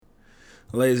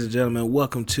Ladies and gentlemen,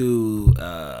 welcome to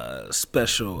a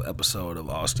special episode of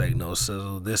All Steak No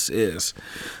Sizzle. This is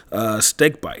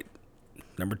Steak Bite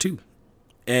number 2.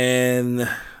 And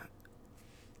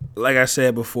like I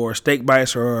said before, Steak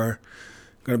Bites are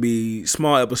going to be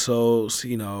small episodes,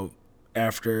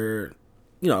 after,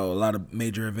 a lot of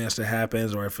major events that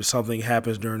happens, or if something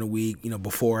happens during the week,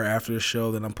 before or after the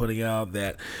show that I'm putting out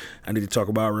that I need to talk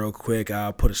about real quick,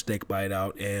 I'll put a Steak Bite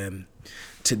out. And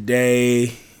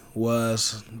today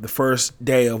was the first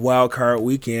day of Wild Card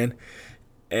Weekend,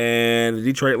 and the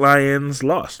Detroit Lions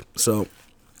lost. So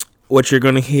what you're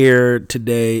going to hear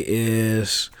today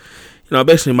is,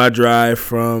 basically my drive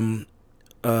from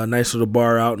a nice little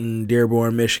bar out in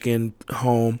Dearborn, Michigan,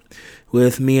 home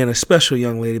with me and a special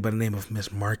young lady by the name of Miss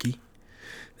Markey.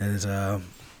 That is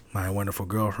my wonderful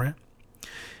girlfriend.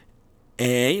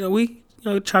 And, we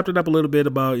chopped it up a little bit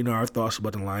about, our thoughts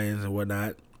about the Lions and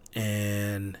whatnot.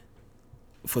 And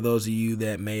for those of you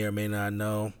that may or may not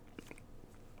know,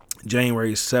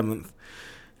 January 7th,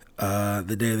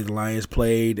 the day that the Lions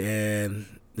played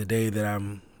and the day that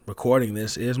I'm recording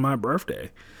this is my birthday.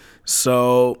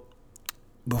 So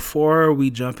before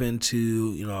we jump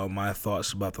into, my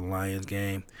thoughts about the Lions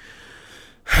game,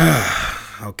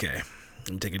 okay,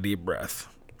 let me take a deep breath.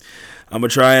 I'm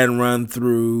going to try and run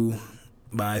through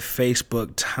my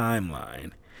Facebook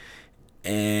timeline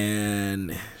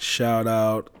and shout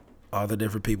out all the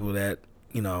different people that,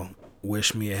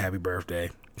 wish me a happy birthday.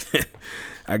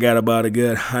 I got about a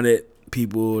good 100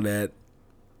 people that,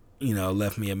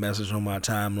 left me a message on my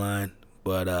timeline,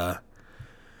 but I'm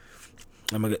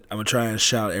gonna try and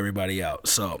shout everybody out.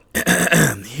 So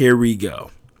here we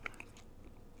go.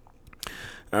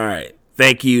 All right.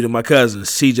 Thank you to my cousin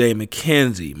CJ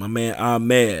McKenzie, my man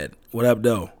Ahmed. What up,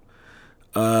 though?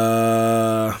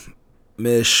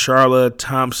 Miss Charlotte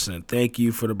Thompson, thank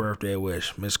you for the birthday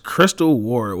wish. Miss Crystal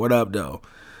Ward, what up, though?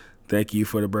 Thank you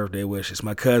for the birthday wishes.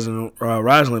 My cousin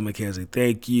Rosalind McKenzie,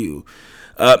 thank you.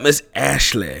 Miss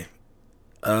Ashley.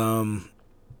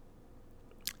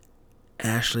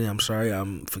 Ashley, I'm sorry,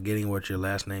 I'm forgetting what your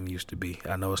last name used to be.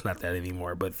 I know it's not that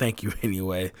anymore, but thank you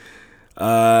anyway.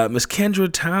 Miss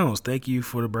Kendra Towns, thank you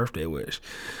for the birthday wish.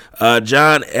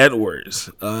 John Edwards,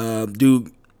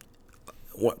 dude,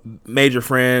 major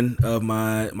friend of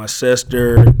my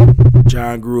sister.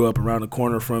 John grew up around the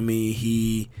corner from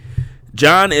me.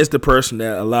 John is the person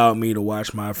that allowed me to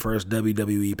watch my first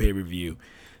WWE pay-per-view.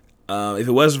 If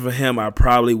it wasn't for him, I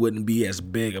probably wouldn't be as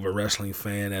big of a wrestling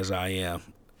fan as I am.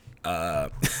 I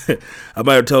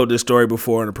might have told this story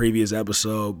before in a previous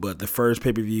episode, but the first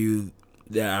pay-per-view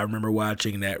that I remember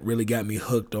watching that really got me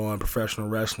hooked on professional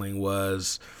wrestling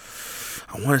was,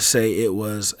 I want to say it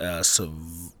was a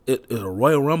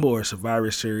Royal Rumble or Survivor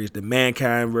Series, the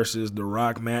Mankind versus The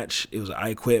Rock match. It was an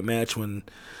I Quit match when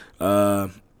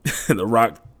The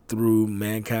Rock threw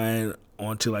Mankind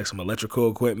onto like some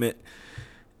electrical equipment.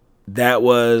 That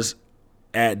was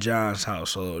at John's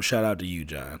house, so shout out to you,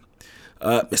 John.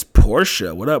 Miss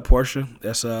Portia, what up, Portia?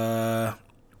 That's one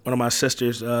of my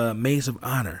sister's maids of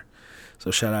honor. So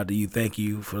shout out to you. Thank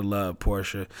you for the love,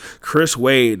 Portia. Chris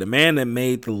Wade, the man that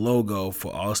made the logo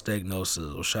for All Steak No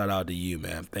Sizzle. Shout out to you,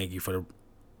 man. Thank you for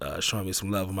showing me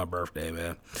some love on my birthday,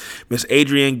 man. Miss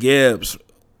Adrian Gibbs.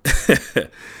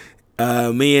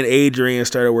 Me and Adrian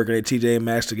started working at TJ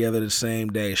Maxx together the same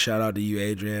day. Shout out to you,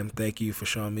 Adrian. Thank you for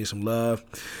showing me some love.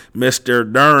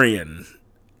 Mr. Darian.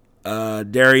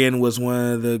 Darian was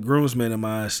one of the groomsmen of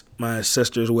my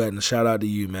sister's wedding. Shout out to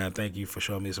you, man. Thank you for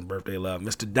showing me some birthday love.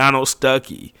 Mr. Donald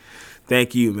Stuckey.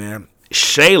 Thank you, man.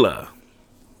 Shayla.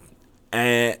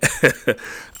 And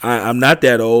I'm not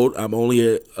that old. I'm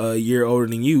only a year older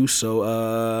than you.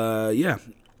 So, yeah.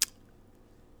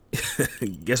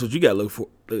 Guess what you got to look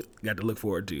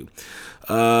forward to.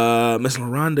 Miss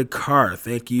LaRonda Carr.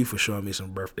 Thank you for showing me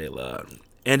some birthday love.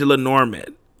 Angela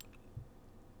Norman.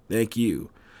 Thank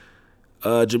you.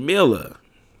 Jamila,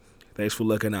 thanks for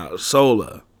looking out.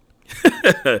 Sola,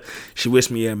 she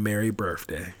wished me a merry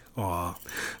birthday. Aw.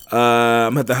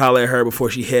 I'm going to have to holler at her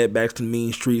before she head back to the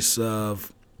mean streets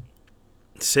of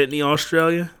Sydney,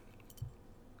 Australia.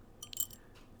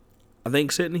 I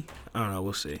think Sydney. I don't know.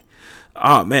 We'll see.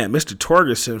 Oh, man. Mr.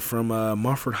 Torgerson from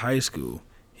Mumford High School.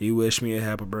 He wished me a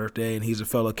happy birthday, and he's a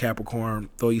fellow Capricorn.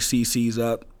 Throw your CCs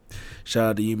up. Shout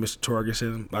out to you, Mr.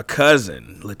 Torgerson. My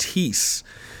cousin, Latisse.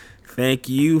 Thank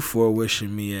you for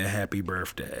wishing me a happy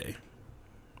birthday.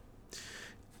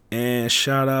 And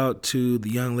shout out to the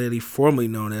young lady formerly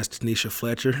known as Tanisha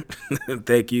Fletcher.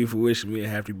 Thank you for wishing me a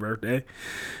happy birthday.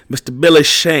 Mr. Billy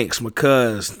Shanks, my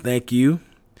cuz, thank you.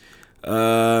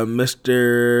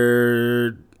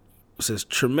 Mr. says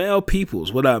Tremel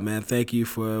Peoples. What up, man? Thank you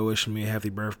for wishing me a happy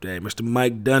birthday. Mr.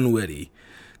 Mike Dunwitty.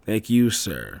 Thank you,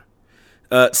 sir.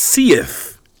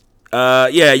 Seeth.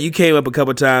 Yeah, you came up a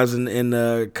couple times in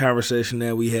the conversation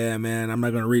that we had, man. I'm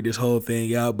not going to read this whole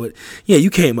thing out, but yeah, you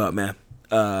came up, man,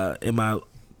 in my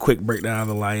quick breakdown of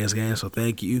the Lions game, so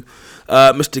thank you.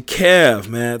 Mr. Kev,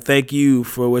 man, thank you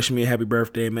for wishing me a happy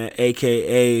birthday, man,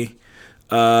 a.k.a.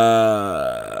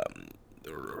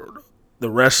 The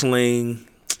wrestling,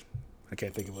 I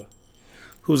can't think of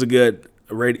who's a good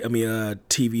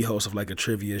TV host of like a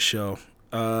trivia show.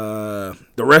 The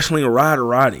wrestling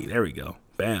Roddy. There we go.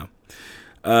 Bam.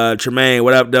 Tremaine,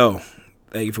 what up, though?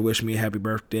 Thank you for wishing me a happy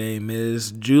birthday.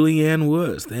 Ms. Julianne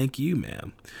Woods, thank you,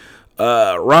 ma'am.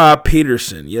 Rob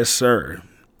Peterson, yes, sir.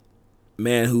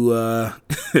 Man who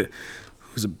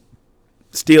who's a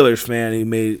Steelers fan, he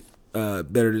made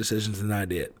better decisions than I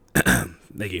did.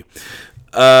 Thank you.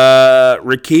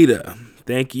 Rakita,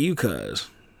 thank you, cuz.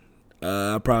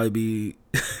 I'll probably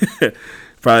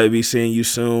be seeing you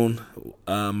soon.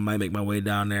 Might make my way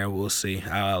down there. We'll see.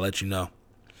 I'll let you know.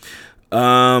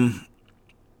 Oh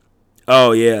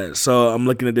yeah. So I'm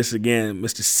looking at this again.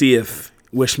 Mr. Seeth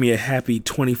wished me a happy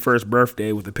 21st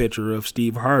birthday with a picture of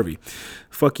Steve Harvey.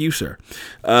 Fuck you, sir.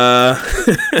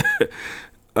 Cousin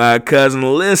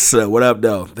Alyssa, what up,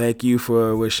 though? Thank you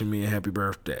for wishing me a happy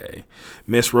birthday.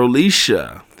 Miss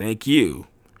Rolisha, thank you.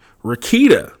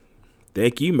 Rakita,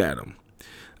 thank you, madam.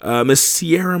 Miss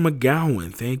Sierra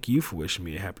McGowan, thank you for wishing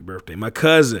me a happy birthday. My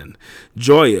cousin,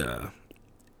 Joya,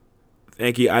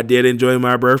 thank you. I did enjoy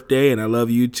my birthday, and I love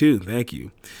you, too. Thank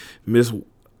you. Miss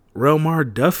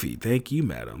Relmar Duffy, thank you,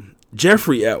 madam.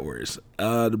 Jeffrey Edwards,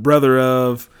 the brother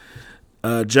of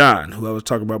John, who I was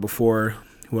talking about before,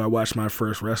 who I watched my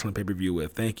first wrestling pay-per-view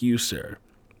with. Thank you, sir.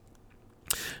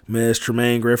 Ms.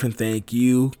 Tremaine Griffin, thank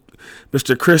you.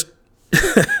 Mr.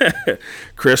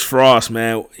 Chris Frost,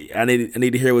 man. I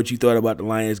need to hear what you thought about the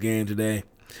Lions game today.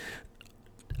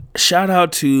 Shout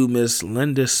out to Miss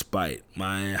Linda Spite,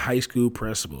 my high school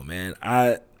principal, man.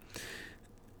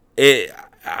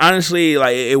 Honestly,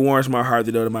 like, it warms my heart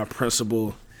to know that my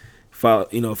principal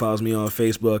follows me on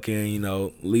Facebook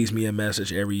and, leaves me a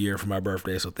message every year for my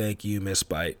birthday. So thank you, Miss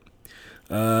Spite.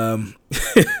 To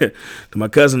my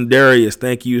cousin Darius,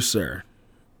 thank you, sir.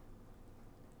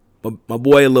 My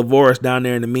boy Lavoris down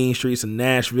there in the mean streets of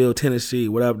Nashville, Tennessee.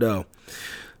 What up, though?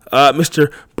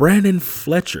 Mr. Brandon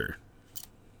Fletcher,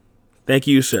 thank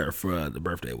you, sir, for the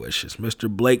birthday wishes. Mr.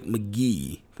 Blake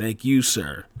McGee, thank you,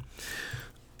 sir.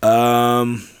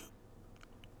 My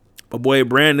boy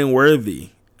Brandon Worthy,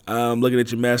 looking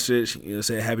at your message,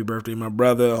 say happy birthday, my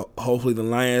brother. Hopefully the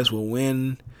Lions will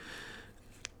win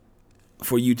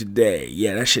for you today.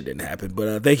 Yeah, that shit didn't happen,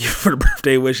 but thank you for the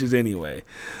birthday wishes anyway.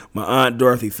 My Aunt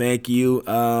Dorothy, thank you.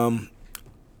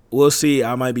 We'll see.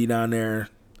 I might be down there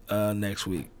next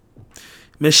week.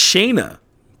 Miss Shayna,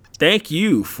 thank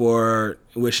you for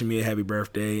wishing me a happy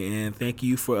birthday, and thank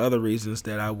you for other reasons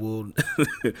that I will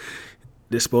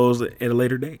dispose at a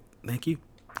later date. Thank you.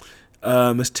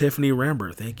 Miss Tiffany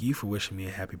Rambert, thank you for wishing me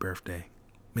a happy birthday.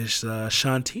 Miss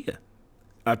Shantia,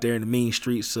 out there in the mean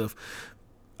streets of,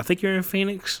 I think you're in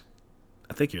Phoenix.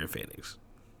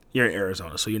 You're in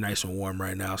Arizona, so you're nice and warm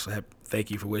right now. So thank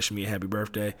you for wishing me a happy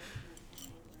birthday.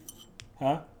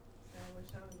 Huh?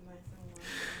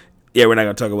 Yeah, we're not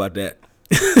going to talk about that.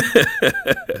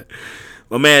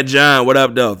 My man John, what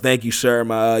up, though? Thank you, sir.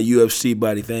 My UFC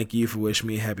buddy, thank you for wishing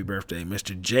me a happy birthday.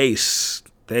 Mr. Jace,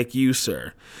 thank you,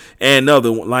 sir. And no,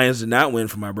 the Lions did not win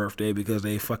for my birthday because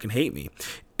they fucking hate me.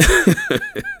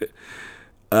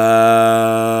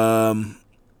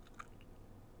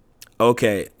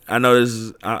 Okay, I know this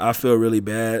is. I feel really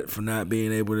bad for not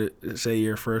being able to say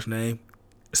your first name,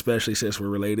 especially since we're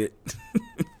related.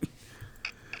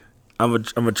 I'm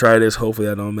gonna try this. Hopefully,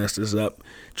 I don't mess this up.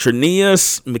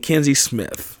 Trinius Mackenzie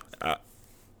Smith.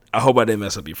 I hope I didn't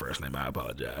mess up your first name. I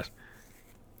apologize.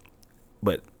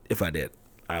 But if I did,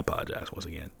 I apologize once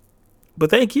again. But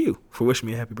thank you for wishing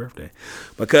me a happy birthday.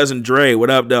 My cousin Dre,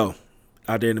 what up, though?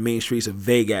 Out there in the main streets of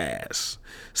Vegas.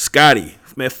 Scotty,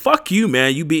 man, fuck you,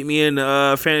 man. You beat me in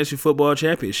the fantasy football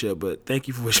championship, but thank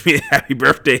you for wishing me a happy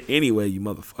birthday anyway, you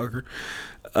motherfucker.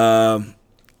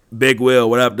 Big Will,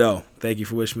 what up, though? Thank you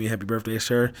for wishing me a happy birthday,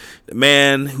 sir. The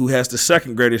man who has the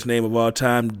second greatest name of all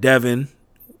time, Devin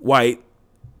White,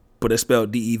 but it's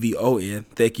spelled Devon.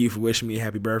 Thank you for wishing me a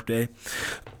happy birthday.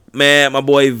 Man, my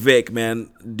boy Vic,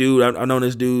 man. Dude, I've known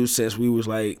this dude since we was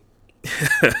like,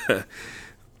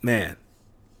 man,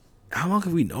 how long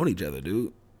have we known each other,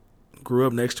 dude? Grew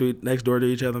up next door to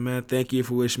each other, man. Thank you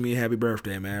for wishing me a happy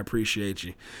birthday, man. I appreciate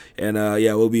you. And,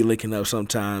 yeah, we'll be linking up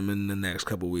sometime in the next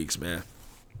couple weeks, man.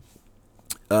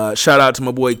 Shout out to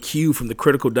my boy Q from the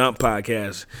Critical Dump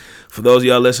podcast. For those of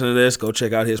y'all listening to this, go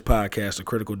check out his podcast, The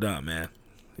Critical Dump, man.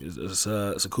 It's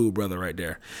a cool brother right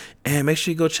there. And make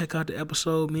sure you go check out the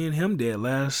episode me and him did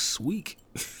last week.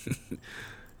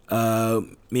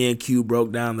 Me and Q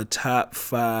broke down the top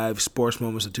 5 sports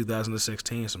moments of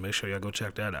 2016, so make sure y'all go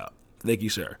check that out. Thank you,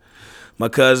 sir. My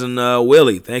cousin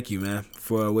Willie, thank you, man,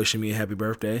 for wishing me a happy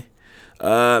birthday.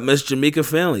 Miss Jamaica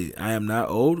Finley, I am not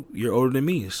old. You're older than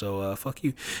me, so fuck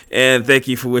you. And thank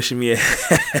you for wishing me a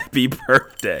happy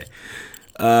birthday.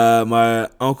 My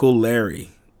Uncle Larry,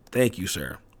 thank you,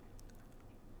 sir.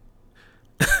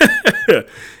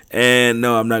 And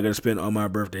no, I'm not going to spend all my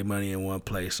birthday money in one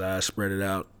place. I spread it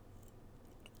out,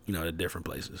 to different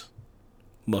places.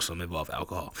 Most of them involve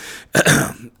alcohol.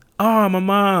 Oh, my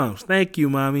mom's. Thank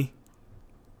you, mommy.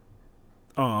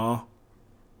 Aw.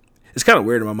 It's kind of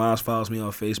weird that my mom follows me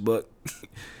on Facebook.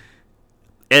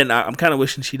 And I'm kind of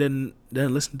wishing she doesn't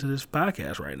listen to this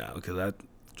podcast right now because I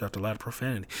dropped a lot of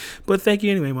profanity. But thank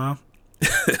you anyway, Mom.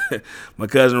 My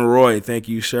cousin Roy, thank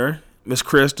you, sir. Miss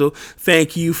Crystal,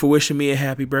 thank you for wishing me a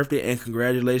happy birthday and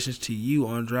congratulations to you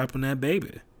on dropping that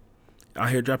baby. Out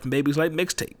here dropping babies like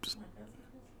mixtapes.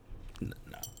 No,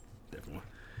 different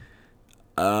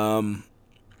one.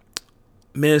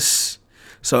 Miss,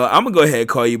 so I'm going to go ahead and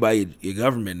call you by your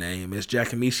government name, Miss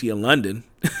Jackamisia London.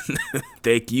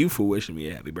 Thank you for wishing me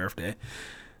a happy birthday.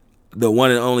 The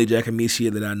one and only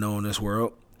Jackamisia that I know in this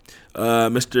world.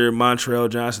 Mr. Montreal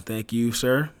Johnson, thank you,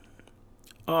 sir.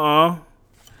 Aw.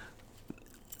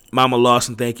 Mama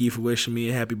Lawson, thank you for wishing me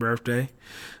a happy birthday.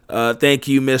 Thank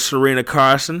you, Miss Serena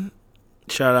Carson.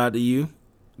 Shout out to you.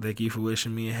 Thank you for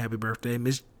wishing me a happy birthday.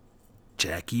 Miss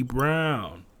Jackie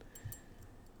Brown.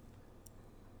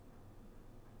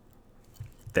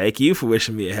 Thank you for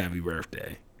wishing me a happy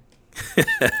birthday.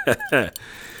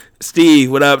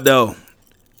 Steve, what up, though?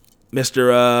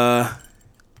 Mr.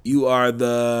 You are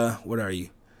the, what are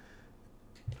you?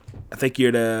 I think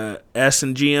you're the S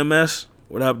and GMS.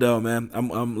 What up, though, man?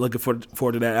 I'm looking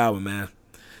forward to that album, man.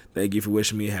 Thank you for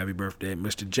wishing me a happy birthday.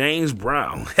 Mr. James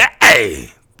Brown.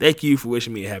 Hey! Thank you for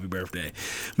wishing me a happy birthday.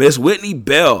 Miss Whitney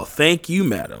Bell. Thank you,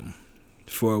 madam,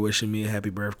 for wishing me a happy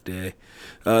birthday.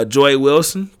 Joy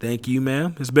Wilson. Thank you,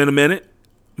 ma'am. It's been a minute.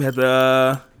 We have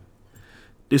to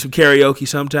do some karaoke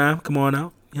sometime. Come on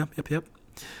out. Yep.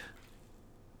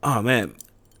 Oh, man.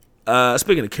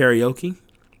 Speaking of karaoke,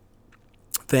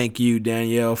 thank you,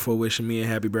 Danielle, for wishing me a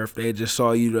happy birthday. Just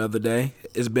saw you the other day.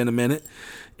 It's been a minute.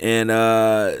 And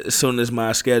as soon as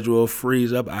my schedule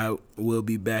frees up, I will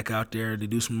be back out there to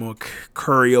do some more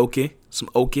karaoke, some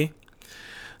okie.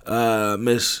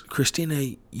 Miss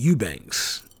Christina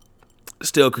Eubanks.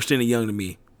 Still Christina Young to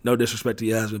me. No disrespect to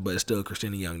your husband, but it's still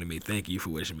Christina Young to me. Thank you for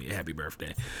wishing me a happy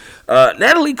birthday.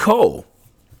 Natalie Cole,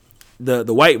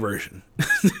 the white version.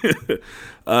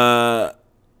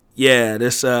 Yeah,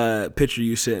 this picture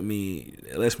you sent me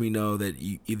lets me know that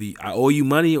either I owe you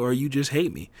money or you just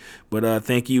hate me. But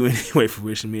thank you anyway for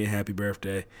wishing me a happy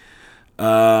birthday.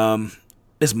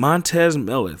 It's Montez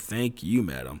Miller. Thank you,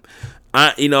 madam.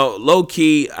 Low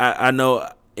key, I know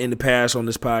in the past on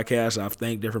this podcast, I've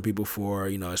thanked different people for,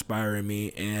 inspiring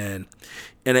me. And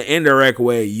in an indirect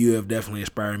way, you have definitely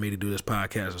inspired me to do this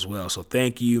podcast as well. So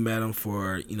thank you, madam,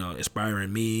 for,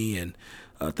 inspiring me. And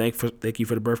thank you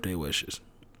for the birthday wishes.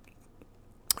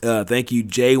 Thank you,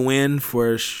 Jay Wynn,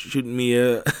 for shooting me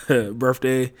a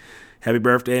birthday. Happy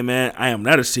birthday, man. I am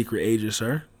not a secret agent,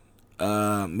 sir.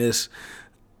 Miss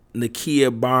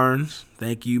Nakia Barnes,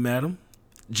 thank you, madam.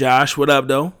 Josh, what up,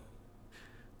 though?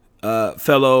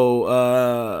 Fellow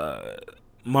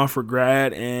Montfort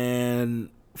grad and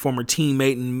former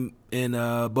teammate in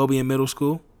Bobian Middle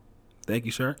School. Thank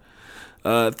you, sir.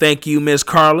 Thank you, Miss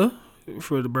Carla,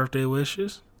 for the birthday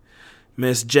wishes.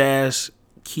 Miss Jazz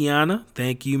Kiana,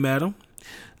 thank you, madam.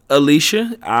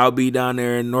 Alicia, I'll be down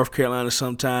there in North Carolina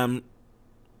sometime.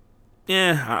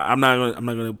 Yeah, I'm not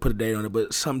gonna put a date on it,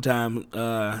 but sometime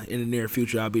in the near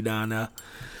future, I'll be down there.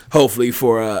 Hopefully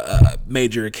for a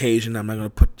major occasion. I'm not gonna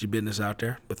put your business out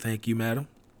there, but thank you, madam.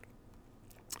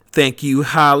 Thank you,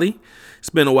 Holly.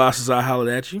 It's been a while since I hollered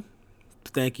at you.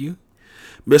 Thank you,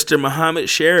 Mr. Muhammad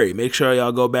Sherry. Make sure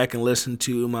y'all go back and listen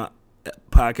to my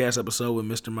podcast episode with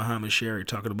Mr. Muhammad Sherry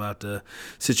talking about the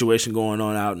situation going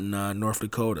on out in North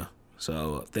Dakota.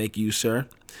 So thank you, sir.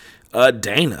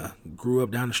 Dana, grew up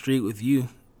down the street with you.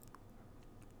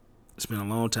 It's been a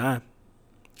long time.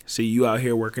 See you out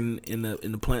here working in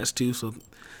the plants too. So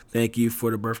thank you for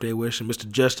the birthday wish. And Mr.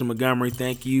 Justin Montgomery,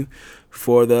 thank you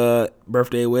for the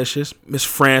birthday wishes. Miss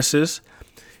Francis,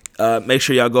 make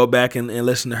sure y'all go back and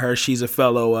listen to her. She's a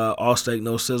fellow All Steak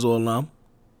No Sizzle alum.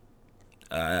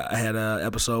 I had an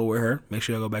episode with her. Make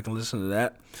sure you go back and listen to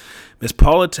that. Miss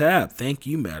Paula Tabb, thank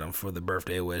you, madam, for the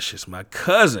birthday wishes. My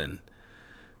cousin,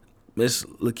 Miss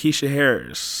Lakeisha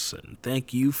Harrison,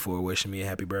 thank you for wishing me a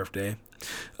happy birthday.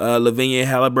 Lavinia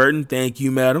Halliburton, thank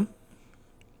you, madam.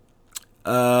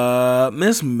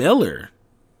 Miss Miller,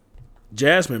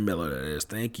 Jasmine Miller, that is,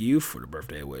 thank you for the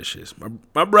birthday wishes.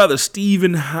 My brother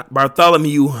Stephen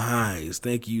Bartholomew Hines,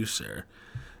 thank you, sir.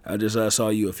 I just saw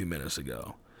you a few minutes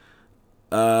ago.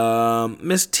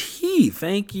 Miss T,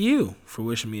 thank you for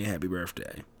wishing me a happy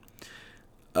birthday.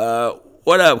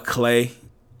 What up, Clay?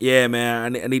 Yeah,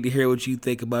 man, I need to hear what you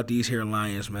think about these here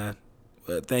Lions, man.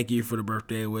 Thank you for the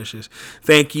birthday wishes.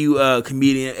 Thank you,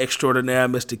 comedian extraordinaire,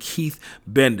 Mr. Keith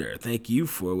Bender. Thank you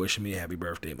for wishing me a happy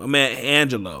birthday. My man,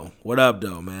 Angelo. What up,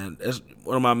 though, man? That's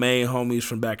one of my main homies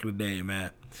from back in the day,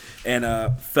 man.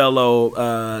 And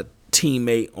fellow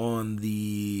teammate on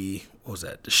the, what was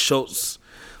that, the Schultz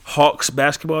Hawks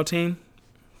basketball team.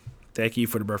 Thank you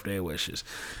for the birthday wishes.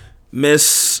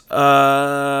 Miss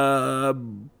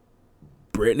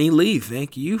Brittany Lee,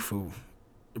 thank you for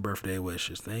the birthday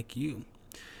wishes. Thank you.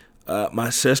 My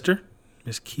sister,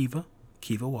 Miss Kiva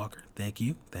Walker, thank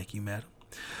you, madam.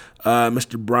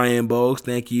 Mr. Brian Bogues,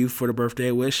 thank you for the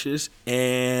birthday wishes.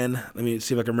 And let me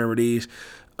see if I can remember these.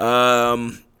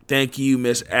 Thank you,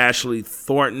 Miss Ashley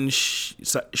Thornton.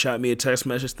 Shot me a text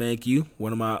message. Thank you.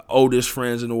 One of my oldest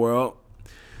friends in the world.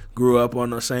 Grew up on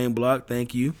the same block.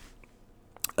 Thank you.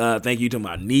 Thank you to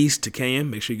my niece, Takenya.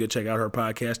 Make sure you go check out her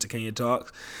podcast, Takenya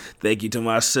Talks. Thank you to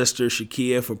my sister,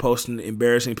 Shakia, for posting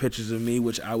embarrassing pictures of me,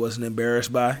 which I wasn't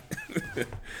embarrassed by.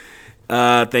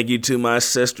 Thank you to my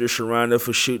sister, Sharonda,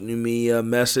 for shooting me a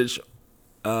message.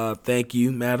 Thank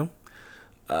you, madam.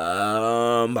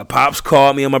 My pops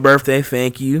called me on my birthday.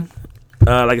 Thank you.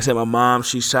 Like I said, my mom,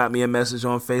 she shot me a message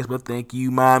on Facebook. Thank you,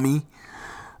 mommy.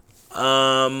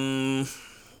 I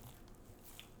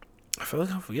feel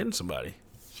like I'm forgetting somebody.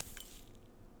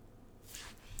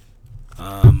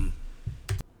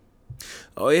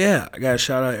 Oh yeah, I gotta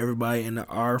shout out everybody in the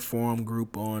R Forum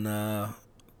group on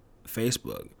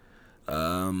Facebook.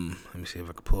 Let me see if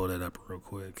I can pull that up real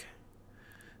quick.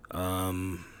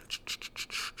 Bear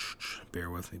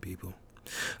with me, people.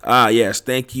 Yes,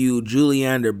 thank you,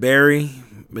 Juliander Berry,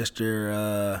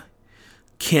 Mr.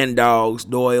 Ken Dogs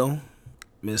Doyle,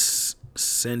 Miss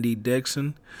Cindy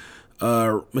Dixon,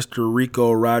 Mr.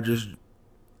 Rico Rogers,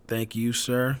 thank you,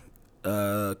 sir.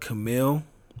 Camille,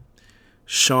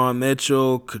 Sean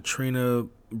Mitchell, Katrina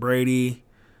Brady,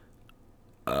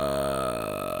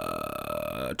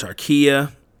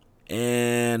 Tarkia,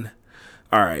 and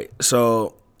all right.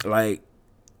 So, like,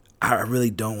 I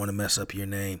really don't want to mess up your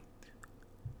name,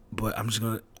 but I'm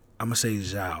gonna say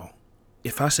Zhao.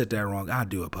 If I said that wrong, I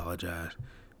do apologize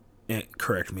and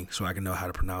correct me so I can know how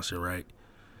to pronounce it right.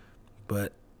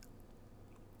 But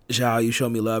Zhao, you show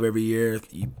me love every year.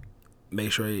 You make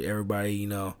sure everybody,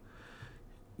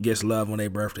 gets love on their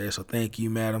birthday. So thank you,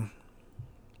 madam.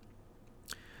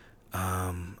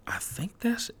 I think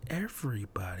that's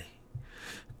everybody.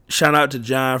 Shout out to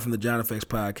John from the John Effects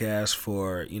podcast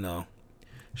for,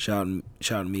 shouting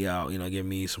me out, giving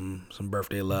me some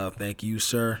birthday love. Thank you,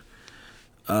 sir.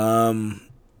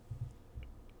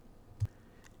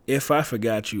 If I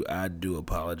forgot you, I do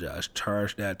apologize.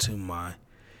 Charge that to my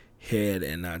head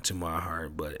and not to my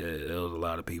heart, but it was a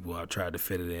lot of people. I tried to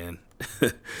fit it in.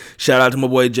 Shout out to my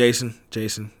boy Jason.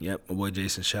 Yep, my boy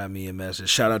Jason shot me a message.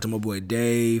 Shout out to my boy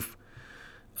Dave.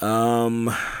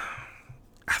 I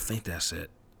think that's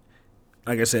it.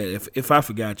 Like I said, if I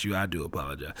forgot you, I do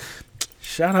apologize.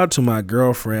 Shout out to my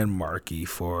girlfriend Marky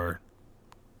for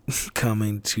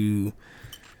coming to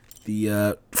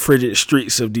the frigid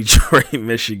streets of Detroit,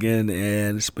 Michigan,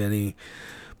 and spending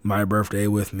my birthday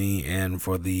with me, and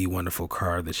for the wonderful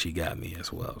car that she got me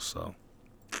as well. So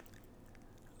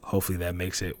hopefully that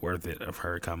makes it worth it of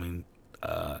her coming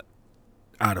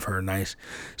out of her nice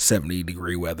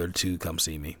 70-degree weather to come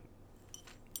see me.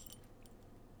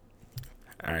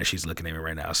 All right, she's looking at me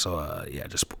right now. So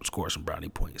just score some brownie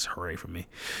points. Hooray for me.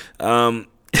 But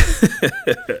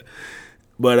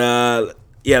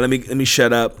let me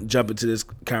shut up. Jump into this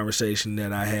conversation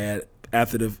that I had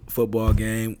after the football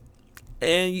game.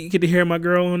 And you get to hear my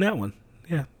girl on that one.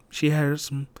 Yeah, she had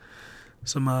some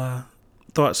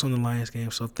thoughts on the Lions game.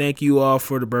 So thank you all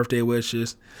for the birthday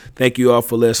wishes. Thank you all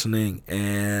for listening.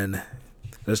 And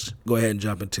let's go ahead and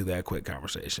jump into that quick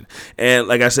conversation. And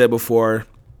like I said before,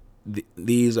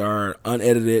 these are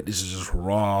unedited. This is just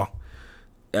raw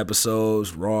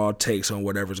episodes, raw takes on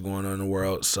whatever's going on in the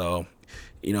world. So,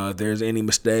 if there's any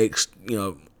mistakes,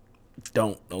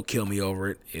 don't kill me over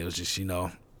it. It was just,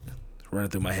 running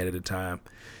through my head at the time.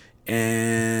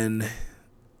 And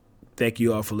thank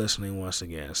you all for listening once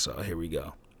again. So here we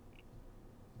go.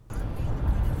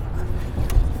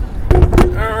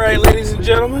 All right, ladies and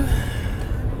gentlemen,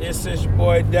 this is your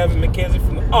boy Devin McKenzie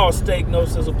from the All Steak No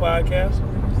Sizzle podcast.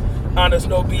 Honest,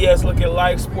 no BS, look at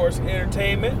life, sports, and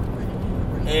entertainment.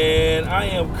 And I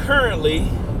am currently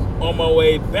on my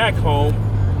way back home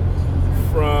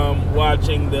from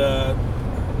watching the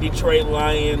Detroit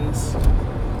Lions.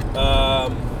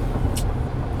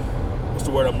 What's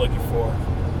the word I'm looking for?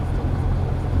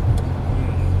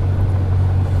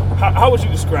 How would you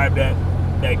describe that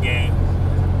game?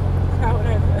 How would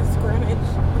a scrimmage?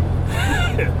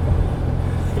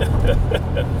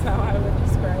 That's how I would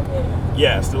describe it.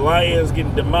 Yes, the Lions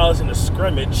getting demolished in a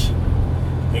scrimmage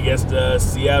against the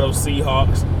Seattle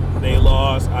Seahawks. They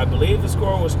lost, I believe the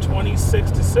score was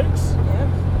 26-6. Yep.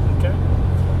 Okay.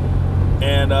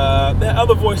 And that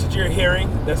other voice that you're hearing,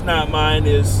 that's not mine,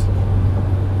 is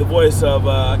the voice of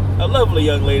a lovely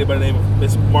young lady by the name of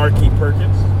Miss Marquis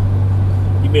Perkins.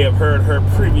 You may have heard her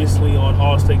previously on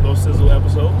All Steak No Sizzle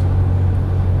episodes.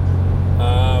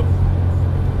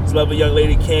 This lovely young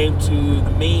lady came to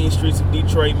the mean streets of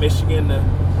Detroit, Michigan to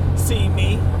see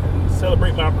me and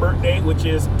celebrate my birthday, which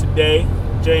is today,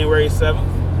 January 7th.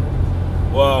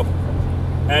 Well,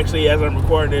 actually, as I'm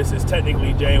recording this, it's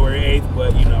technically January 8th,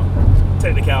 but, you know,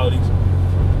 technicalities.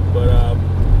 But,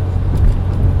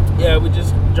 yeah, we're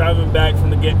just driving back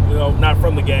from the game, well, not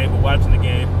from the game, but watching the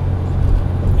game.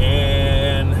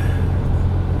 And,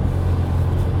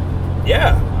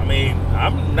 yeah, I mean,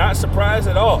 I'm not surprised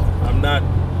at all. I'm not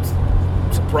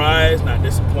surprised, not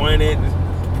disappointed. It's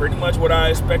pretty much what I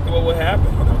expected what would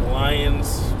happen. You know, the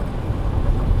Lions,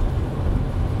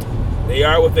 they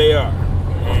are what they are.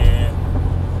 And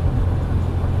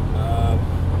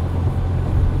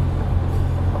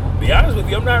to be honest with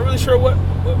you, I'm not really sure what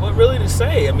really to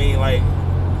say. I mean, like,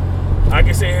 I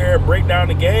can sit here and break down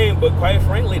the game, but quite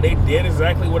frankly, they did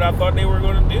exactly what I thought they were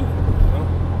going to do. You know?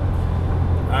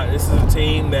 This is a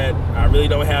team that I really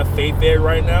don't have faith in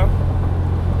right now.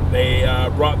 They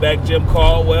brought back Jim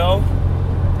Caldwell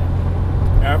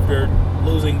after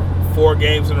losing 4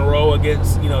 games in a row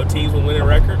against, you know, teams with winning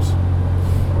records.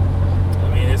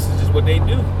 I mean, this is just what they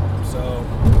do. So,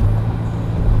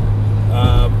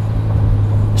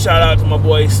 shout out to my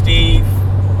boy Steve,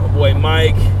 my boy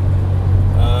Mike,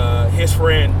 his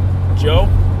friend Joe.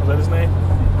 Was that his name?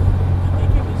 I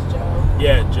think it was Joe.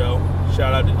 Yeah, Joe.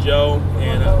 Shout out to Joe.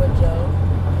 We'll go with Joe.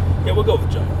 Yeah, we'll go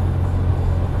with Joe.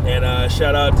 And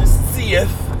shout out to Seth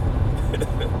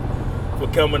for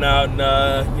coming out and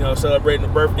you know, celebrating the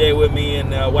birthday with me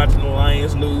and watching the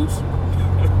Lions lose.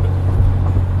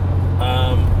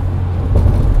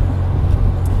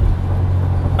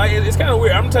 It's kind of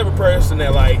weird. I'm the type of person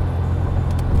that, like,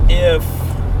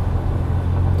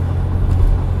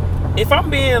 if I'm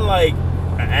being like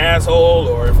an asshole,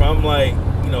 or if I'm, like,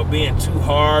 you know, being too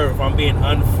hard, or if I'm being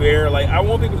unfair, like, I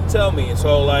want people to tell me. And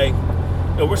so, like,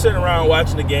 you know, we're sitting around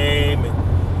watching the game, and,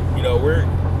 you know, we're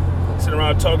sitting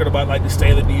around talking about, like, the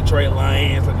state of the Detroit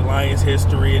Lions, like the Lions'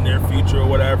 history and their future or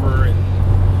whatever. And,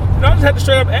 you know, I just had to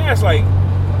straight up ask, like,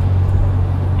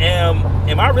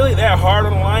 am I really that hard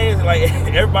on the Lions? And, like,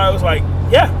 everybody was like,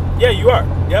 yeah, you are.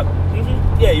 Yep.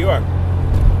 Yeah, you are.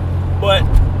 But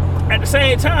at the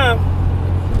same time,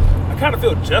 I kind of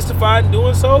feel justified in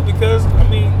doing so because, I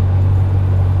mean,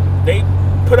 they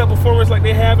put up performance like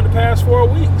they have in the past 4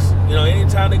 weeks. You know,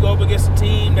 anytime they go up against a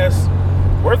team that's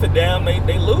worth a damn,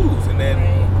 they lose. And then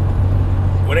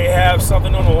when they have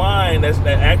something on the line that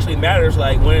actually matters,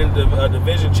 like winning a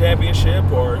division championship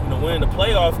or, you know, winning a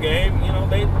playoff game, you know,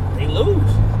 they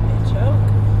lose. They choke.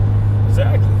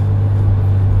 Exactly.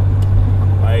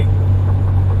 Like,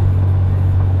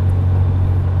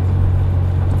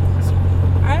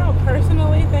 I don't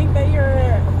personally think that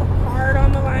you're hard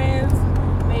on the Lions,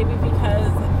 maybe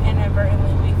because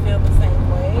inadvertently we feel the same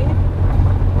way.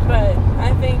 But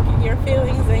I think your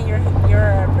feelings and your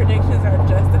predictions are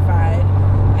justified.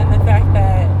 And the fact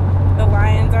that the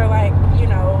Lions are like, you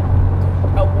know,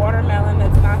 a watermelon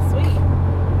that's not sweet.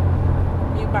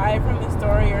 You buy it from the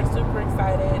store, you're super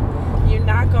excited. You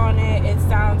knock on it, it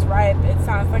sounds ripe, it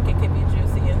sounds like it could be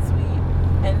juicy and sweet.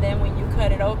 And then when you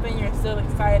cut it open, you're still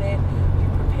excited. You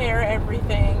prepare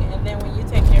everything, and then when you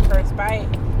take your first bite,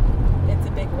 it's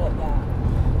a big letdown.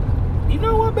 you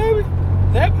know what, baby?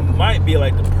 That might be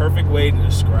like the perfect way to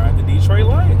describe the Detroit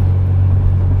Lions.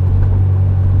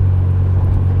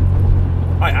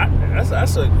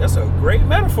 That's a great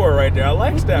metaphor right there. I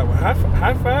like that one.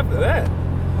 High five to that.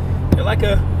 You're like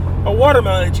a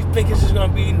watermelon that you think is just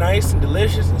gonna be nice and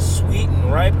delicious and sweet and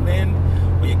ripe, and then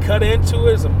when you cut into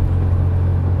it, it's a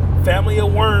family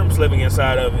of worms living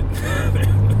inside of it.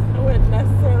 wouldn't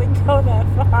necessarily go that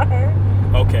far.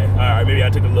 Okay, all right, maybe I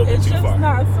took it a little bit It's too just far.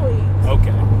 not sweet.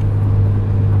 Okay.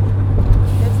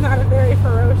 It's not a very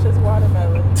ferocious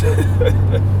watermelon.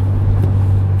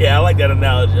 Yeah, I like that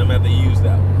analogy. I'm gonna have to use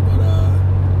that one.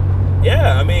 But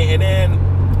yeah, I mean, and then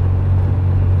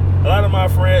a lot of my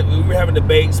friends, we were having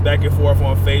debates back and forth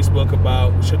on Facebook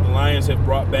about should the Lions have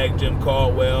brought back Jim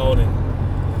Caldwell, and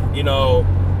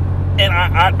and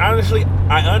I honestly,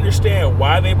 I understand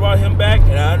why they brought him back,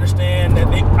 and I understand that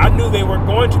I knew they were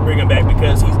going to bring him back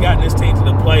because he's gotten this team to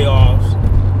the playoffs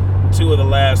 2 of the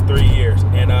last 3 years.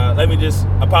 And let me just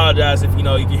apologize if you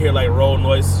can hear like roll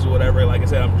noises or whatever. Like I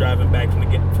said, I'm driving back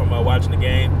from watching the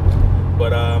game,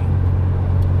 but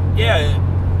yeah,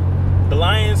 the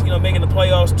Lions, making the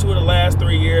playoffs 2 of the last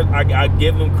 3 years, I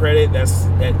give them credit. That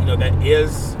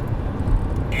is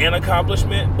an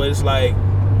accomplishment, but it's like,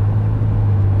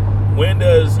 when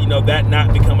does that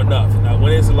not become enough? Now,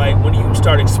 when is it like, when do you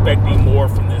start expecting more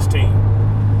from this team?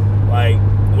 Like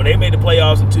when they made the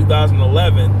playoffs in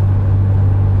 2011,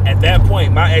 at that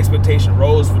point my expectation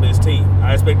rose for this team.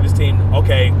 I expected this team,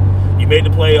 okay, you made the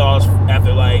playoffs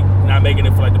after like not making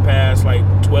it for like the past like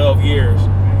 12 years.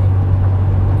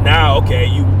 Now, okay,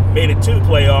 you made it to the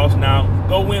playoffs. Now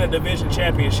go win a division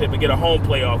championship and get a home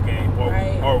playoff game,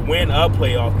 or win a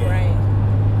playoff game. Right.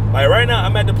 Like right now,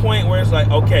 I'm at the point where it's like,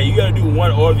 okay, you got to do one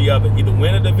or the other. Either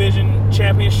win a division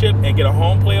championship and get a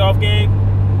home playoff game,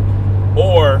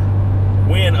 or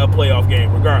win a playoff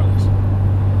game regardless.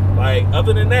 Like,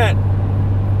 other than that,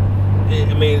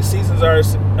 I mean, seasons are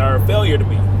a failure to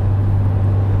me.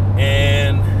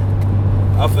 And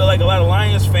I feel like a lot of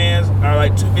Lions fans are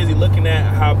like too busy looking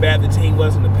at how bad the team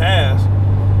was in the past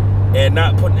and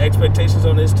not putting expectations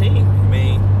on this team. I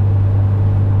mean,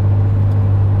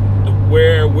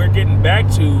 where we're getting back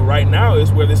to right now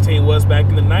is where this team was back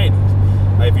in the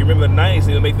 90s. Like, if you remember the 90s,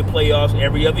 they would make the playoffs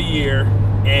every other year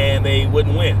and they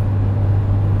wouldn't win.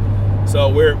 So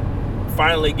we're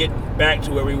finally getting back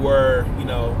to where we were,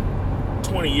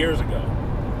 20 years ago.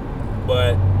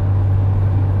 But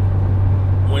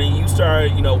when you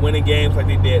start, winning games like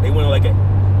they did, they won like I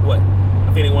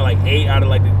think they won like 7 out of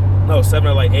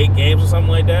like 8 games or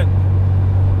something like that.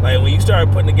 Like when you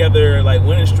start putting together like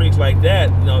winning streaks like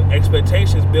that,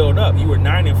 expectations build up. You were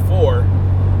 9-4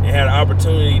 and had an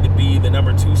opportunity to be the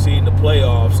number 2 seed in the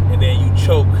playoffs, and then you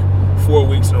choke 4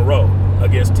 weeks in a row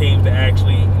against teams that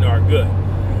actually are good.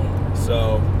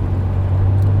 So,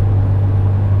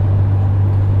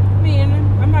 I mean,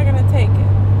 I'm not gonna take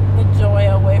the joy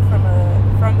away from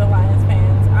the Lions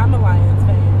fans. I'm a Lions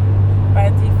fan by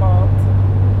default,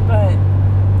 but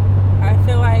I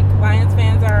feel like Lions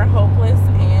fans are hopeless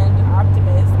and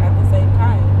optimists at the same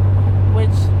time, which,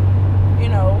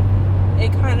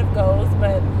 it kind of goes,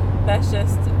 but that's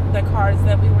just the cards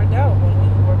that we were dealt when we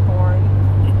were born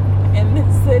in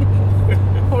this city.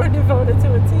 We're devoted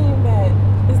to a team that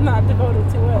is not devoted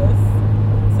to us.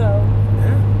 So,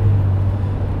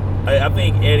 yeah. I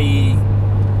think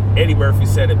Eddie Murphy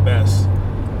said it best.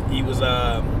 He was,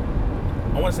 I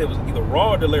want to say it was either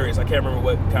Raw or Delirious. I can't remember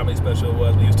what comedy special it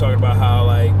was, but he was talking about how,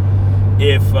 like,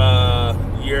 if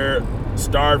you're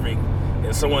starving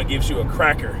and someone gives you a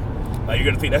cracker, like, you're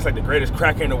going to think that's like the greatest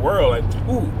cracker in the world. Like,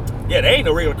 ooh, yeah, that ain't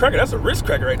no regular cracker. That's a Ritz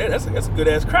cracker right there. That's a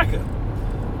good-ass cracker.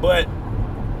 But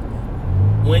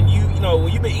when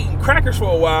when you've been eating crackers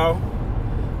for a while,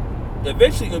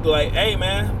 eventually you're going to be like, hey,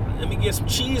 man, let me get some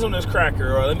cheese on this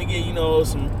cracker, or let me get,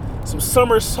 some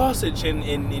summer sausage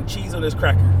and cheese on this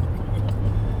cracker.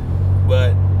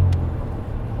 But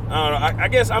I don't know. I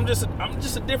guess I'm just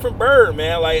a different bird,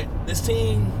 man. Like, this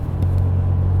team,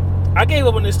 I gave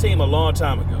up on this team a long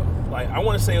time ago. Like, I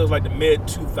want to say it was like the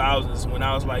mid-2000s when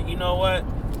I was like, you know what?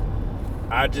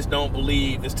 I just don't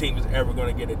believe this team is ever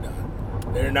going to get it done.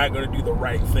 They're not going to do the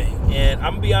right thing. And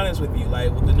I'm going to be honest with you,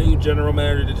 like, with the new general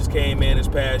manager that just came in this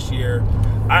past year,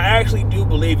 I actually do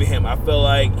believe in him. I feel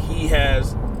like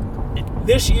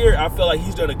this year, I feel like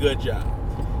he's done a good job.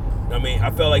 I mean,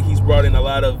 I feel like he's brought in a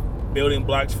lot of building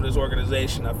blocks for this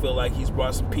organization. I feel like he's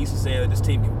brought some pieces in that this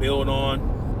team can build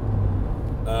on.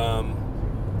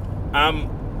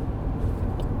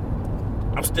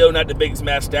 I'm still not the biggest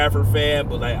Matt Stafford fan,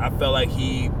 but like, I felt like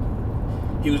he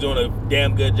was doing a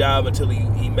damn good job until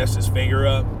he messed his finger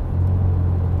up.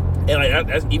 And like,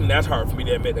 that's hard for me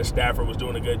to admit that Stafford was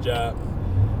doing a good job.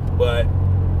 But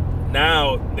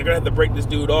now they're gonna have to break this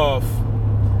dude off,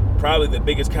 probably the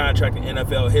biggest contract in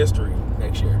NFL history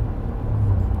next year.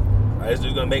 This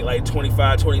dude's gonna make like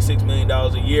 $25-26 million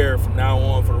a year from now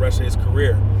on for the rest of his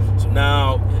career. So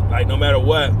now, like, no matter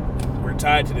what, we're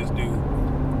tied to this dude.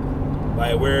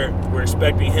 Like, we're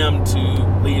expecting him to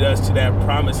lead us to that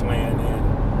promised land, and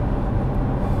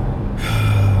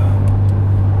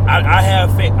I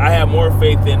have faith. I have more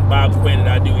faith in Bob Quinn than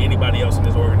I do anybody else in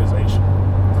this organization.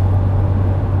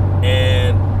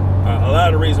 And a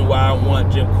lot of the reason why I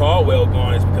want Jim Caldwell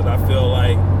gone is because I feel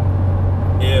like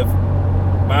if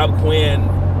Bob Quinn,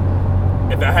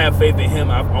 if I have faith in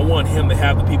him, I want him to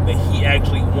have the people that he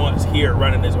actually wants here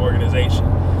running this organization.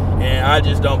 And I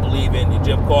just don't believe in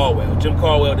Jim Caldwell. Jim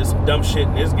Caldwell did some dumb shit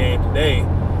in this game today.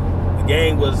 The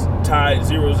game was tied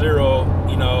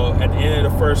 0-0, at the end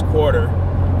of the first quarter.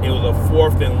 It was a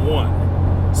 4th and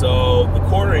 1. So the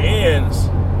quarter ends,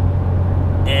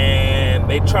 and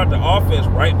they trot the offense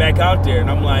right back out there. And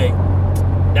I'm like,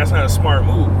 that's not a smart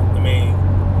move. I mean,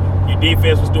 your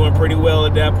defense was doing pretty well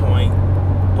at that point,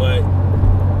 but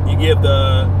you give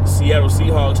the Seattle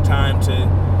Seahawks time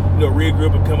to,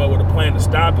 regroup and come up with a plan to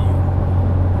stop you,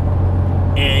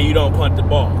 and you don't punt the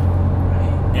ball.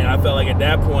 And I felt like at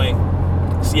that point,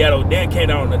 Seattle then came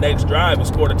out on the next drive and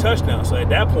scored a touchdown. So at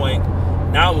that point,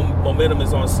 now momentum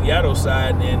is on Seattle's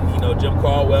side, and Jim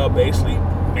Caldwell basically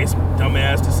made some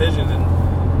dumbass decisions and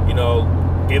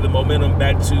gave the momentum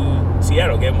back to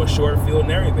Seattle, gave them a short field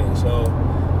and everything. So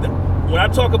when I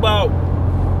talk about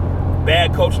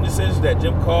bad coaching decisions that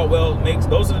Jim Caldwell makes,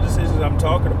 those are the decisions I'm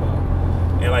talking about.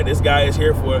 And like, this guy is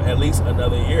here for at least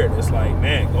another year. And it's like,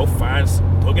 man, go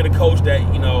get a coach that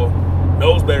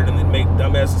knows better than to make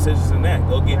dumbass decisions than that.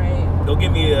 Go get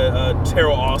me a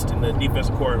Terrell Austin, the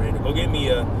defensive coordinator. Go get me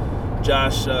a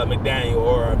Josh McDaniel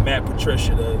or a Matt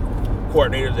Patricia, the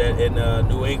coordinators in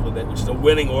New England, which is a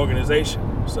winning organization.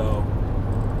 So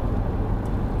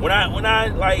when I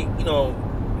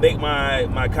make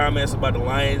my comments about the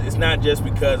Lions, it's not just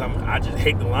because I just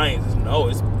hate the Lions.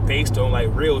 It's based on like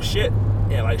real shit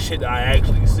and like shit that I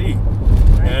actually see.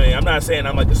 Right. I mean, I'm not saying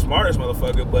I'm like the smartest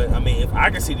motherfucker, but I mean, if I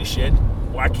can see the shit,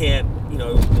 why can't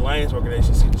the Lions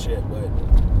organization see the shit? But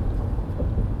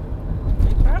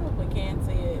they probably can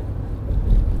see it.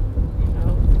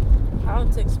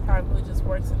 Politics probably just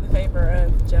works in the favor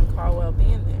of Jim Caldwell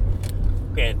being there.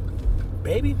 And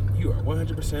baby, you are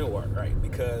 100% right,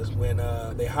 because when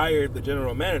they hired the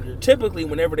general manager, typically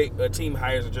whenever a team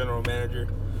hires a general manager,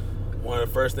 one of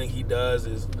the first things he does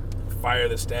is fire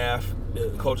the staff, the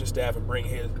coaching staff, and bring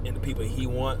in the people he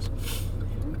wants.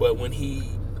 But when he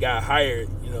got hired,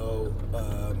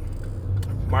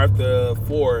 Martha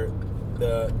Ford,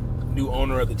 the new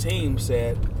owner of the team,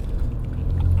 said,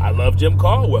 I love Jim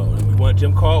Caldwell, and we want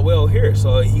Jim Caldwell here.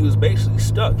 So he was basically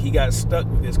stuck. He got stuck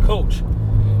with his coach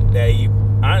that he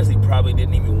honestly probably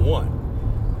didn't even want.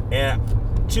 And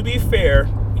to be fair,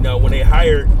 when they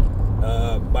hired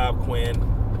Bob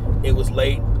Quinn, it was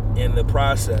late in the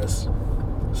process.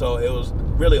 So it was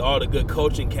really all the good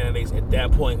coaching candidates at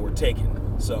that point were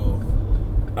taken. So,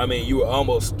 I mean, you were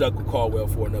almost stuck with Caldwell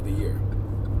for another year.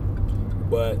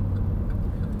 But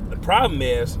the problem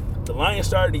is, the Lions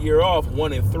started the year off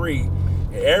 1-3,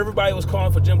 and everybody was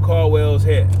calling for Jim Caldwell's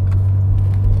head.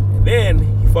 And then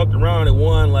he fucked around and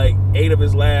won like 8 of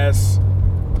his last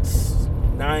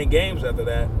 9 games after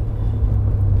that,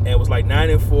 and was like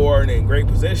 9-4 and in great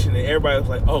position. And everybody was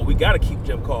like, "Oh, we got to keep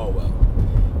Jim Caldwell."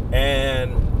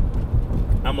 And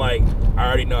I'm like, I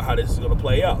already know how this is going to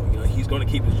play out. He's going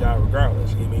to keep his job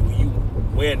regardless. I mean, when you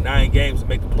win 9 games and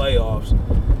make the playoffs,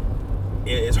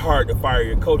 it's hard to fire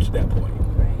your coach at that point.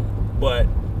 But,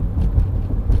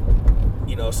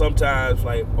 sometimes,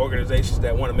 like, organizations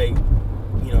that want to make,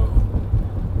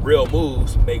 real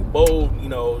moves, make bold,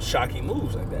 shocking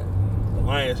moves like that. The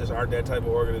Lions just aren't that type of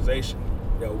organization.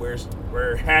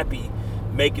 We're happy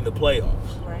making the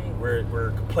playoffs. Right.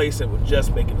 We're complacent with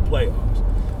just making the playoffs.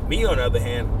 Me, on the other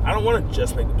hand, I don't want to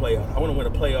just make the playoffs. I want to win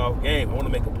a playoff game. I want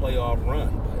to make a playoff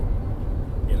run.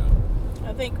 But,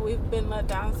 I think we've been let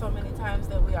down so many times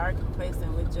that we are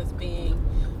complacent with just being,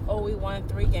 we won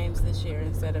 3 games this year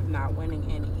instead of not winning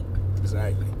any.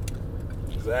 Exactly.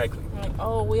 Like,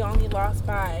 we only lost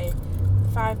by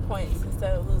 5 points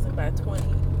instead of losing by 20.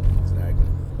 Exactly.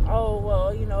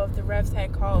 If the refs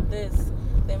had called this,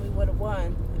 then we would have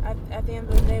won. At the end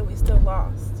of the day, we still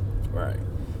lost. Right.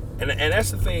 And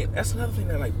that's the thing. That's another thing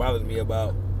that like bothers me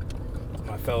about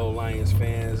my fellow Lions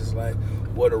fans. Is like,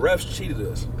 well, the refs cheated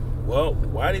us. Well,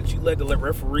 why didn't you let the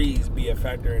referees be a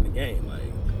factor in the game?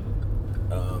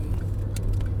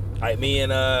 Like me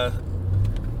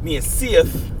and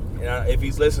Sith, if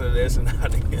he's listening to this, and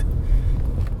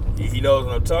he knows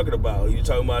what I'm talking about. You're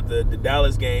talking about the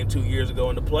Dallas game 2 years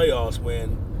ago in the playoffs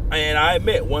and I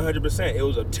admit 100% it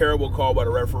was a terrible call by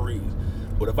the referees.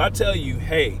 But if I tell you,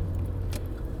 hey,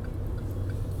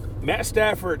 Matt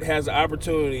Stafford has the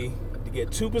opportunity to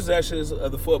get 2 possessions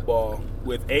of the football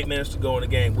with 8 minutes to go in the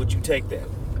game, would you take that?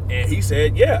 And he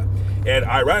said, yeah. And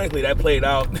ironically, that played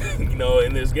out,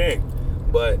 in this game.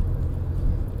 But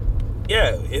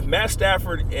yeah, if Matt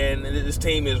Stafford and this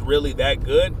team is really that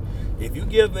good, if you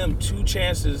give them 2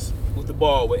 chances with the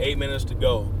ball with 8 minutes to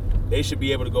go, they should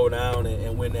be able to go down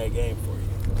and win that game for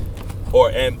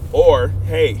you. Or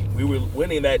hey, we were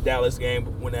winning that Dallas game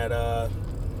when that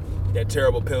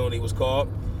terrible penalty was called,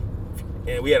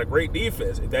 and we had a great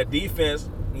defense. If that defense,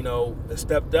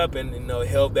 stepped up and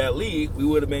held that lead, we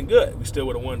would have been good. We still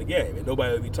would have won the game, and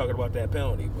nobody would be talking about that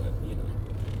penalty. But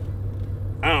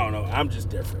I don't know. I'm just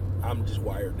different. I'm just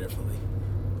wired differently.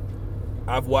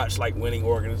 I've watched winning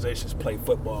organizations play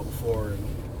football before, and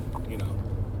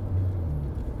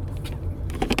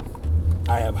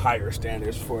I have higher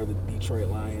standards for the Detroit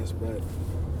Lions, but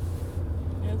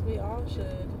as we all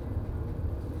should.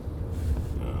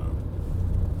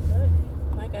 But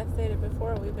like I stated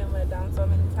before, we've been let down so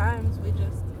many times. We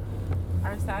just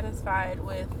are satisfied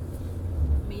with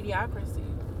mediocrity.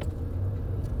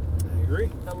 I agree.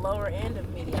 The lower end of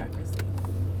mediocrity.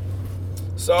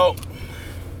 So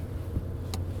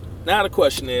now the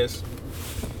question is,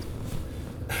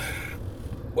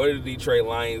 what do the Detroit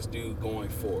Lions do going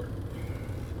forward?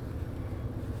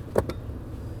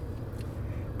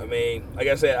 I mean, like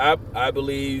I said, I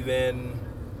believe in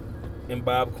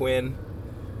Bob Quinn.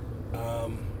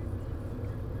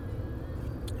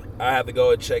 I have to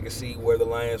go and check and see where the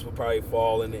Lions will probably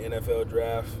fall in the NFL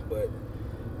draft, but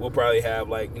we'll probably have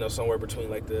somewhere between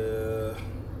the,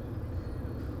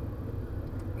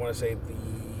 I want to say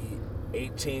the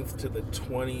 18th to the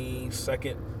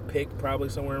 22nd pick, probably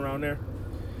somewhere around there.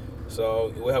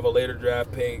 So we'll have a later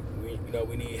draft pick.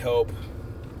 We need help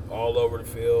all over the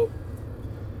field.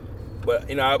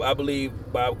 But I believe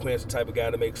Bob Quinn's the type of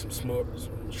guy to make some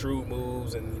shrewd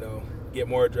moves and get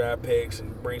more draft picks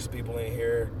and bring some people in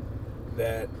here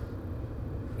that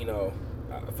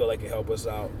I feel like can help us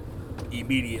out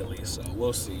immediately. So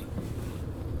we'll see.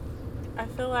 I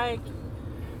feel like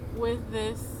with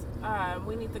this,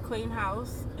 we need to clean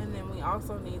house, and then we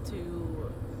also need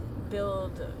to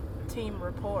build team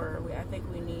rapport. I think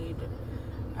we need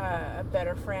a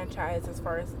better franchise as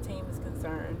far as the team is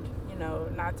concerned.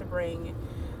 Not to bring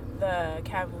the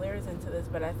Cavaliers into this,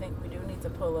 but I think we do need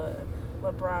to pull a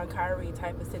LeBron Kyrie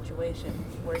type of situation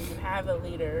where you have a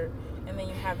leader and then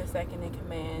you have a second in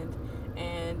command,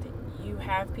 and you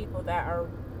have people that are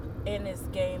in this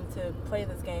game to play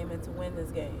this game and to win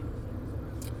this game.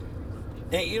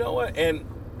 And you know what? And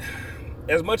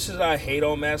as much as I hate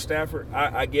on Matt Stafford,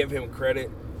 I give him credit.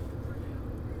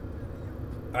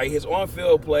 His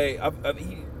on-field play,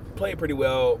 he played pretty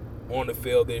well on the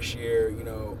field this year,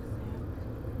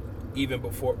 even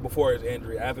before his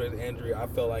injury. After his injury, I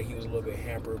felt like he was a little bit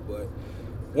hampered. But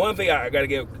one thing I got to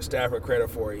give Stafford credit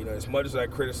for, as much as I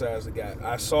criticize the guy,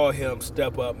 I saw him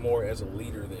step up more as a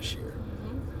leader this year.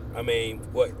 Mm-hmm. I mean,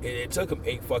 it took him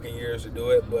 8 fucking years to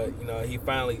do it, but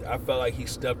I felt like he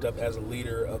stepped up as a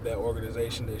leader of that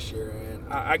organization this year,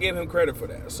 and I give him credit for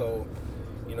that. So,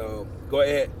 go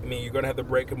ahead. I mean, you're gonna have to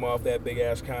break him off that big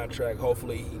ass contract.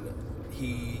 Hopefully,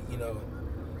 he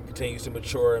continues to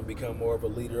mature and become more of a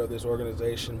leader of this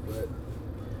organization. But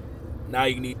now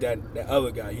you need that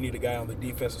other guy. You need a guy on the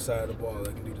defensive side of the ball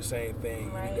that can do the same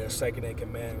thing. Right. You need that second in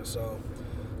command. So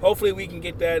hopefully we can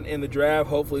get that in the draft.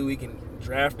 Hopefully we can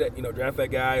draft that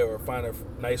guy or find a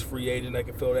nice free agent that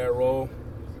can fill that role.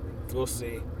 We'll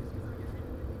see.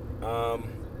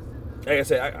 Like I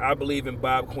said, I believe in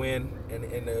Bob Quinn and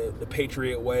in the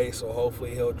Patriot way. So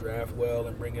hopefully he'll draft well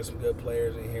and bring in some good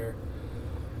players in here.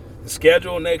 The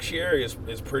schedule next year is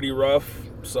pretty rough,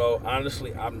 so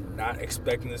honestly, I'm not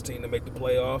expecting this team to make the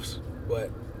playoffs. But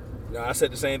I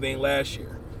said the same thing last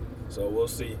year, so we'll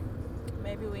see.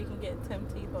 Maybe we can get Tim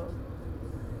Tebow.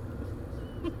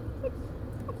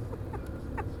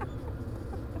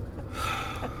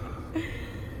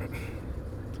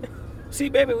 See,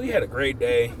 baby, we had a great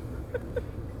day.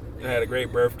 I had a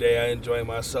great birthday. I enjoyed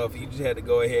myself. You just had to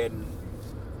go ahead and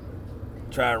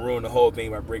try and ruin the whole thing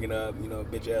by bringing up,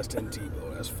 bitch ass Tim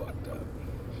Tebow. That's fucked up.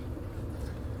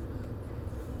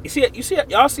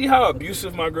 Y'all see how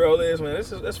abusive my girl is, man.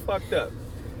 That's fucked up.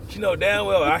 She know damn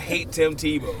well I hate Tim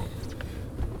Tebow.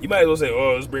 You might as well say,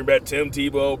 oh, let's bring back Tim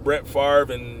Tebow, Brett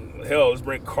Favre, and hell, let's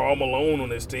bring Karl Malone on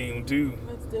this team too.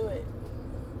 Let's do it.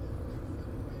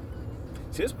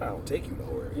 See, that's why I don't take you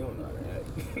nowhere. You don't know how to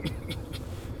act.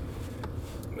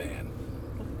 Man.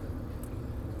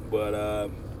 But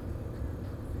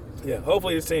yeah,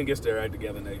 hopefully this team gets their act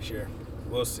together next year.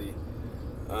 We'll see.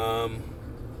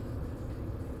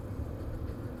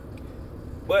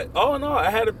 But all in all, I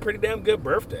had a pretty damn good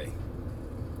birthday.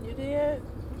 You did?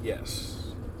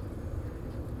 Yes.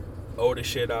 Old as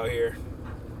shit out here.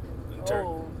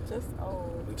 Just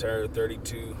old. I turned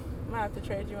 32 I'm gonna have to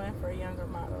trade you in for a younger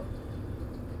model.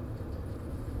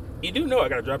 You do know I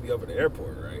gotta drop you over at the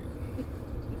airport, right?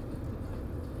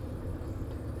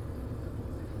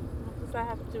 What does that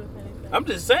have to do with anything? I'm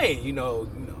just saying,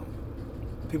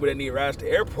 people that need rides to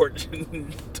the airport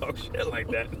shouldn't talk shit like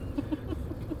that.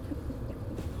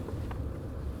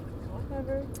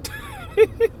 Whatever.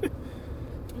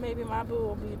 Maybe my boo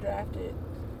will be drafted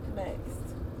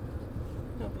next.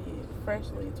 He'll be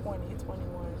freshly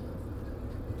 2021.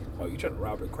 Oh, you trying to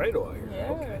rob the cradle out here?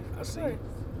 Yeah. Okay, I see. I'm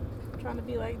trying to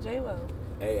be like J-Lo.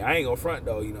 Hey, I ain't gonna front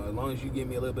though. As long as you give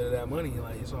me a little bit of that money,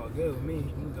 like it's all good with me. You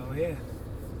can go ahead.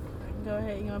 I can go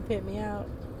ahead. You gonna pimp me out?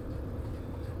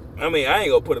 I mean, I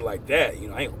ain't gonna put it like that. I ain't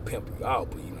gonna pimp you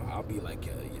out, but I'll be like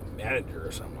your manager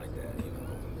or something like that.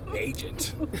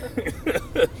 Agent.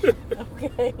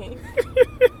 Okay.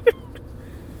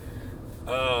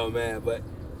 Oh man, but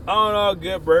all in all,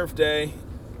 good birthday.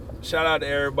 Shout out to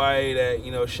everybody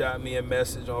that shot me a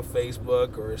message on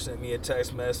Facebook or sent me a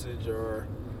text message or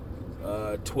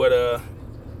Twitter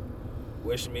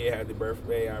wishing me a happy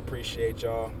birthday. I appreciate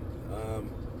y'all.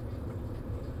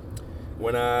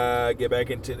 When I get back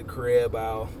into the crib,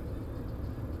 I'm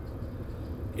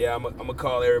gonna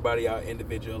call everybody out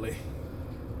individually.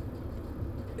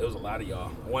 It was a lot of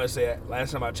y'all. I want to say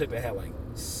last time I checked, I had like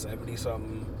 70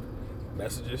 something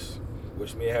messages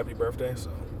wishing me a happy birthday. So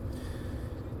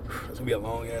it's gonna be a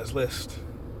long ass list.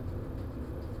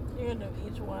 You're gonna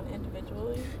do each one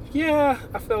individually? Yeah,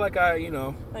 I feel like like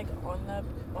on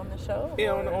the show?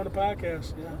 Yeah, on the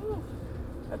podcast. Yeah. Ooh,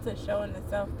 that's a show in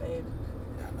itself, babe.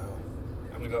 I know.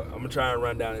 I'm gonna try and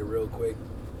run down it real quick,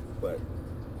 but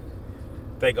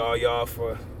thank all y'all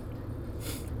for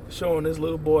showing this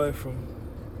little boy from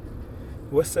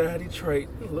West Side Detroit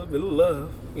a little bit of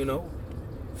love.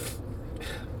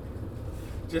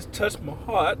 Just touched my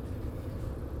heart.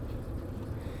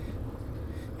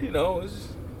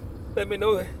 Just let me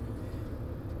know that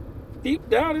deep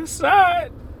down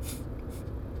inside,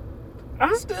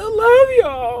 I still love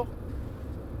y'all.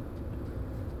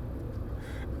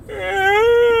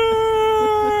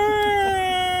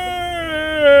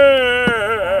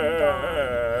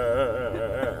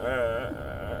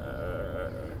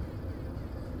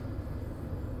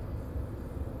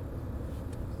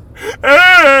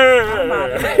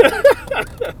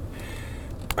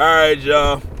 All right,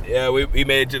 y'all. Yeah, we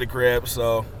made it to the crib,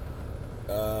 so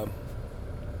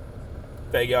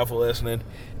thank y'all for listening.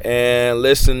 And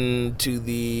listen to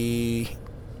the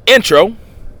intro.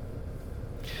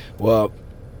 Well,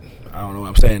 I don't know why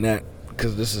I'm saying that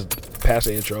because this is past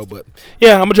the intro, but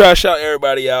yeah, I'm going to try to shout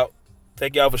everybody out.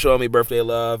 Thank y'all for showing me birthday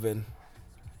love, and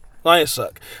Lions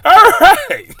suck. All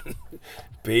right.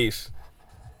 Peace.